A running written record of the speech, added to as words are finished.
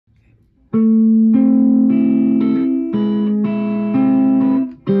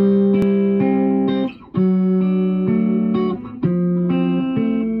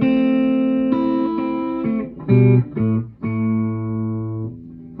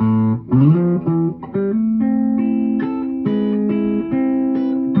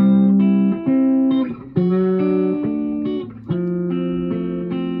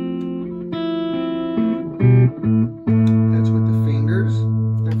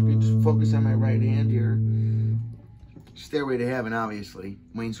focus on my right hand here. Stairway to Heaven, obviously.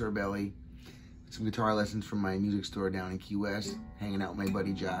 Wayne Sorbelli. Some guitar lessons from my music store down in Key West. Hanging out with my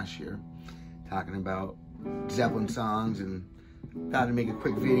buddy Josh here. Talking about Zeppelin songs, and thought to make a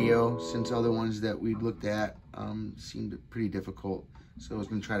quick video since all the ones that we'd looked at seemed pretty difficult. So I was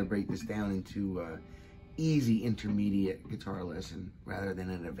going to try to break this down into easy intermediate guitar lesson rather than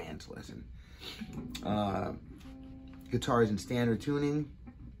an advanced lesson. Guitars in standard tuning.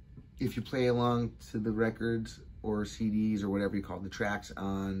 If you play along to the records or CDs or whatever you call the tracks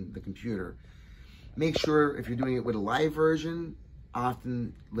on the computer, make sure if you're doing it with a live version,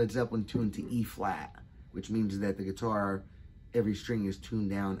 often Led Zeppelin tuned to E flat, which means that the guitar, every string is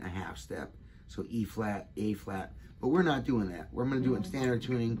tuned down a half step. So E flat, A flat. But we're not doing that. We're going to do it in standard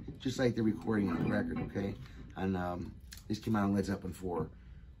tuning, just like the recording on the record, okay? And this came out on Led Zeppelin 4,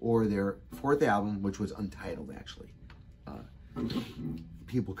 or their 4th album, which was untitled, actually.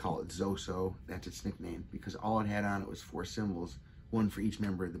 People call it Zoso. That's its nickname, because all it had on it was 4 symbols, one for each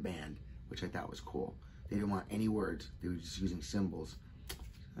member of the band, which I thought was cool. They didn't want any words. They were just using symbols.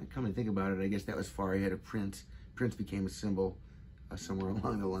 Come and think about it, I guess that was far ahead of Prince. Prince became a symbol somewhere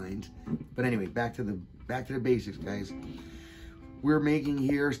along the lines. But anyway, back to the basics, guys. We're making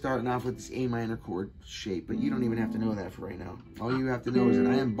here, starting off with this A minor chord shape, but you don't even have to know that for right now. All you have to know is that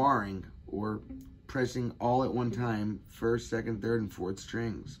I am barring or pressing all at one time, 1st, 2nd, 3rd, and 4th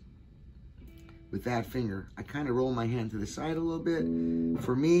strings. With that finger, I kind of roll my hand to the side a little bit.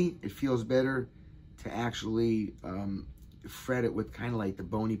 For me, it feels better to actually fret it with kind of like the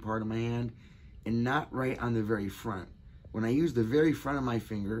bony part of my hand and not right on the very front. When I use the very front of my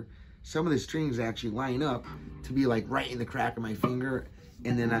finger, some of the strings actually line up to be like right in the crack of my finger,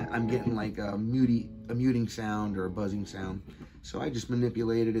 and then I'm getting like a muting sound or a buzzing sound. So I just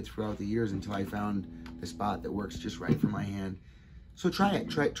manipulated it throughout the years until I found the spot that works just right for my hand. So try it,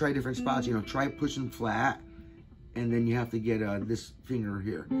 try different spots, you know, try pushing flat, and then you have to get this finger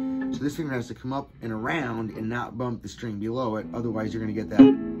here. So this finger has to come up and around and not bump the string below it, otherwise you're gonna get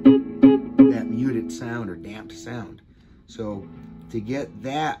that muted sound or damped sound. So to get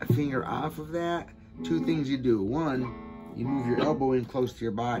that finger off of that, 2 things you do. 1, you move your elbow in close to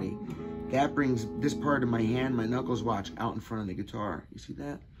your body. That brings this part of my hand, my knuckles, watch, out in front of the guitar. You see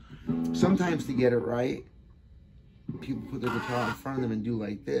that? Sometimes to get it right, people put their guitar in front of them and do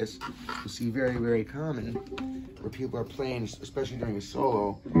like this. You'll see very, very common where people are playing, especially during a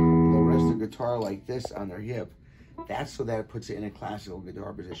solo, they'll rest their guitar like this on their hip. That's so that it puts it in a classical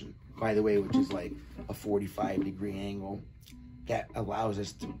guitar position, by the way, which is like a 45-degree angle. That allows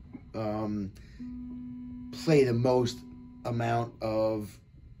us to play the most amount of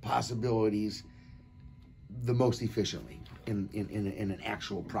possibilities the most efficiently in an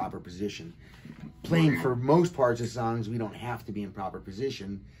actual proper position. Playing for most parts of songs, we don't have to be in proper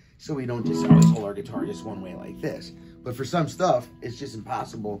position, so we don't just always hold our guitar just one way like this. But for some stuff, it's just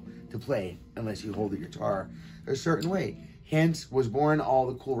impossible to play unless you hold the guitar a certain way. Hence was born all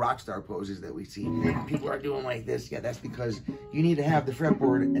the cool rock star poses that we see. People are doing like this. Yeah, that's because you need to have the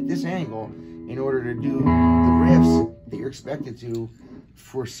fretboard at this angle in order to do the riffs that you're expected to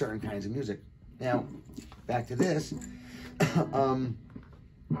for certain kinds of music. Now, back to this. I'm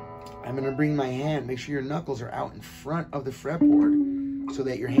going to bring my hand, make sure your knuckles are out in front of the fretboard so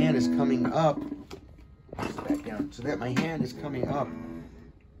that your hand is coming up. Back down. So that my hand is coming up.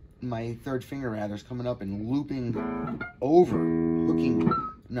 My 3rd finger rather is coming up and looping over,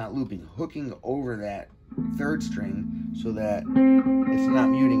 hooking over that 3rd string so that it's not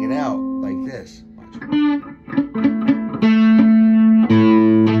muting it out like this. Watch.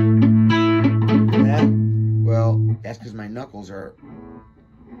 That? Well, that's because my knuckles are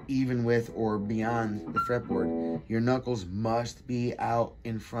even with or beyond the fretboard. Your knuckles must be out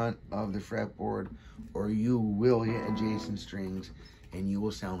in front of the fretboard or you will hit adjacent strings and you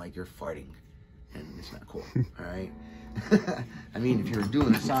will sound like you're farting, and it's not cool, all right? I mean, if you're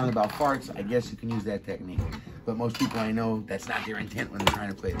doing a song about farts, I guess you can use that technique, but most people I know, that's not their intent when they're trying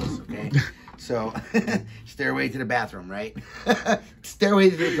to play this, okay? So, stairway to the bathroom, right? Stairway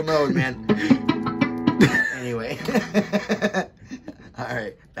to the commode, man. Anyway, all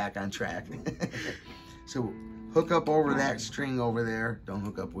right, back on track. So, hook up over that string over there. Don't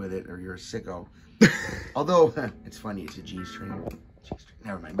hook up with it or you're a sicko. Although, it's funny, it's a G string.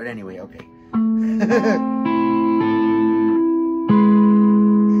 Never mind, but anyway, okay.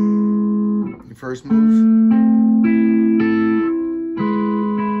 Your first move.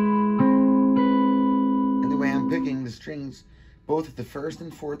 And the way I'm picking the strings, both at the 1st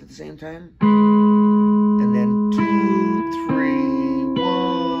and 4th at the same time. And then 2, 3,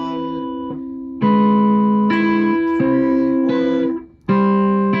 1. 2, 3, 1.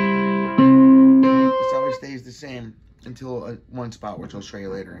 until one spot, which I'll show you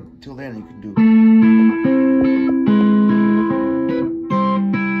later. Until then, you can do.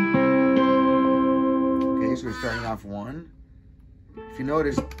 Okay, so we're starting off 1. If you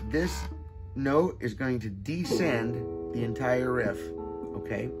notice, this note is going to descend the entire riff,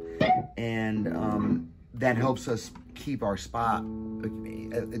 okay? And that helps us keep our spot.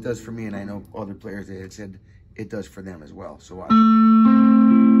 It does for me, and I know other players that had said it does for them as well. So watch. So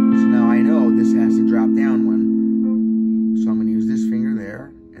now I know this has to drop down 1. So I'm going to use this finger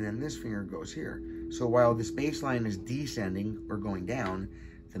there, and then this finger goes here. So while this bass line is descending or going down,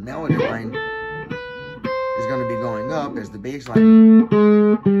 the melody line is going to be going up as the bass line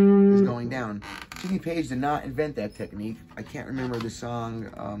is going down. Jimmy Page did not invent that technique. I can't remember the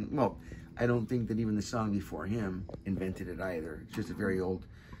song. Well, I don't think that even the song before him invented it either. It's just a very old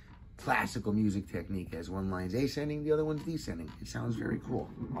classical music technique. As one line's ascending, the other one's descending. It sounds very cool.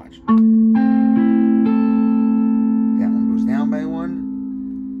 Watch. That one goes down by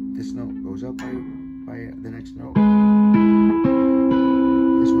 1. This note goes up by the next note.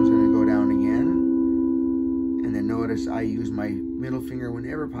 This one's going to go down again. And then notice I use my middle finger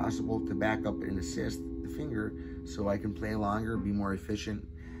whenever possible to back up and assist the finger so I can play longer, be more efficient,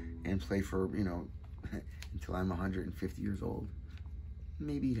 and play for, you know, until I'm 150 years old.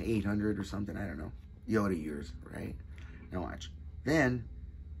 Maybe 800 or something, I don't know. Yoda years, right? Now watch. Then,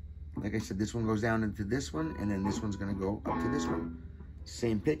 like I said, this one goes down into this one, and then this one's going to go up to this one.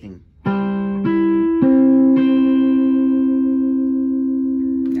 Same picking.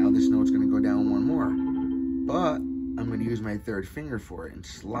 Now this note's going to go down 1 more. But I'm going to use my 3rd finger for it and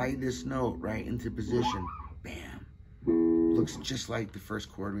slide this note right into position. Bam. Looks just like the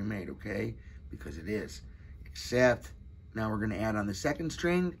first chord we made, okay? Because it is. Except now we're going to add on the 2nd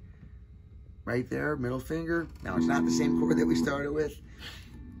string right there, middle finger. Now it's not the same chord that we started with.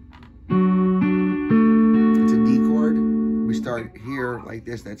 It's a D chord. We start here like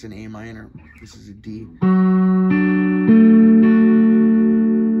this. That's an A minor. This is a D. Now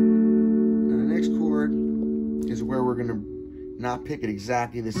the next chord is where we're going to not pick it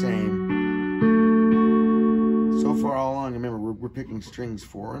exactly the same. So far all along, remember, we're picking strings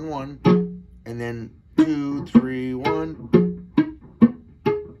 4 and 1, and then 2, 3, 1.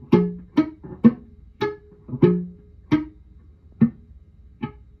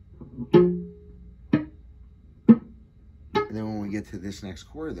 And then when we get to this next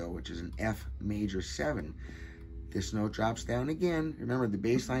chord, though, which is an F major 7, this note drops down again. Remember, the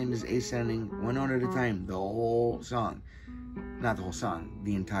bass line is ascending 1 note at a time, the whole song. Not the whole song,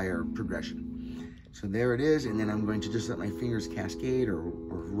 the entire progression. So there it is, and then I'm going to just let my fingers cascade or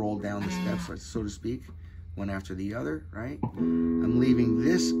roll down the steps, so to speak, one after the other, right? I'm leaving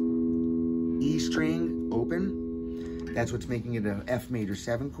this E string open. That's what's making it an F major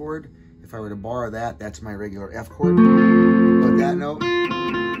 7 chord. If I were to borrow that, that's my regular F chord. But that note,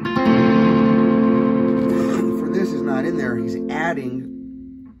 for this is not in there. He's adding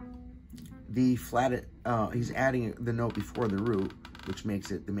the flat, he's adding the note before the root, which makes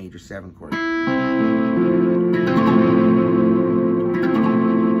it the major 7 chord.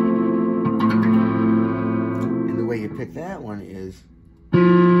 And the way you pick that one is,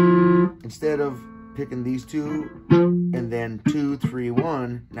 instead of picking these 2 and then 2, 3,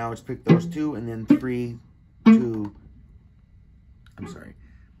 1, now it's pick those 2 and then 3, 2. I'm sorry.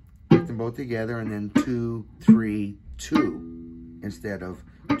 Pick them both together and then 2, 3, 2 instead of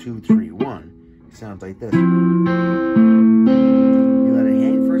 2, 3, 1. It sounds like this. You let it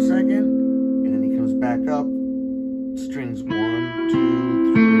hang for a second, and then he comes back up. Strings 1,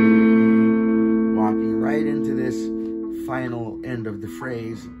 2, 3, walking right into this final end of the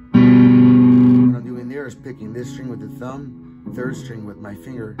phrase. What I'm doing there is picking this string with the thumb, 3rd string with my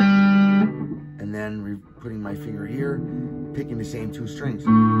finger, and then putting my finger here, picking the same 2 strings.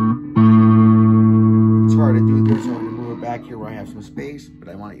 It's hard to do this, so I'm going to move it back here where I have some space, but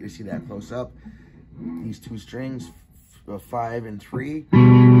I want you to see that close up. These 2 strings, 5 and 3.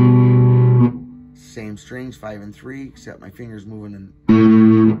 Same strings, 5 and 3, except my finger's moving and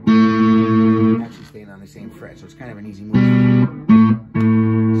actually staying on the same fret. So it's kind of an easy move.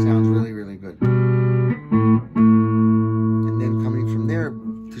 Sounds really, really good. And then coming from there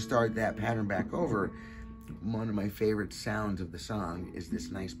to start that pattern back over, one of my favorite sounds of the song is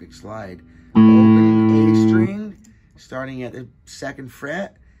this nice big slide. Open A string, starting at the 2nd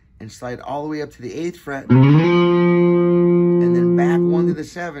fret, and slide all the way up to the 8th fret, and then back 1 to the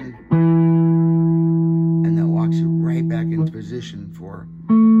 7, and that walks you right back into position for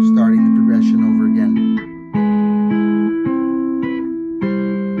starting the progression over again.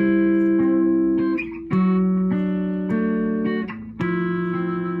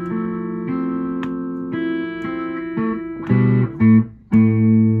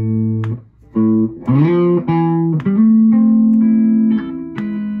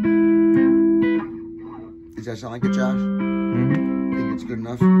 sound like it, Josh? Mm-hmm. Think it's good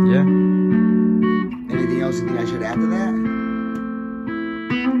enough? Yeah. Anything else you think I should add to that?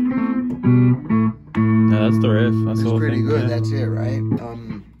 No, that's the riff. That's the whole pretty thing. good. Yeah. That's it, right?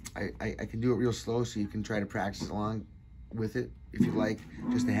 I can do it real slow, so you can try to practice along with it if you like,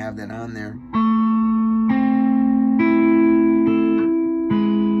 just to have that on there.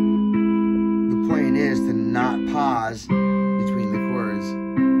 The point is to not pause between the chords.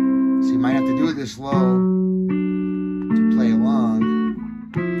 So you might have to do it this slow to play along.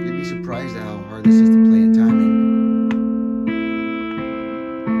 You'd be surprised at how hard this is to play in timing.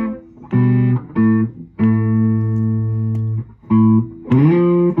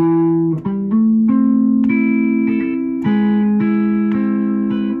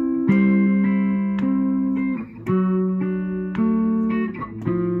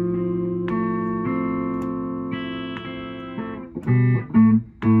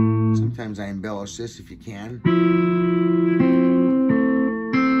 Sometimes I embellish this if you can.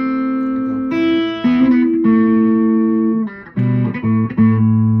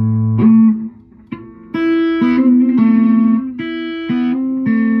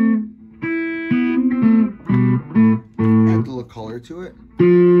 Add a little color to it.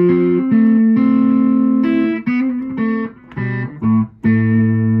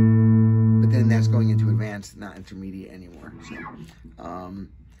 But then that's going into advanced, not intermediate anymore. So,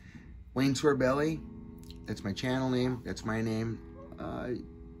 Wayne Sorbelli, that's my channel name, that's my name.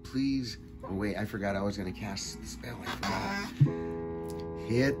 Please, oh wait, I forgot I was gonna cast the spell, I forgot.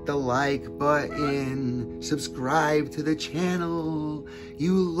 Hit the like button, subscribe to the channel.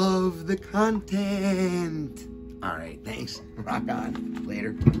 You love the content. All right, thanks, rock on,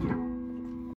 later.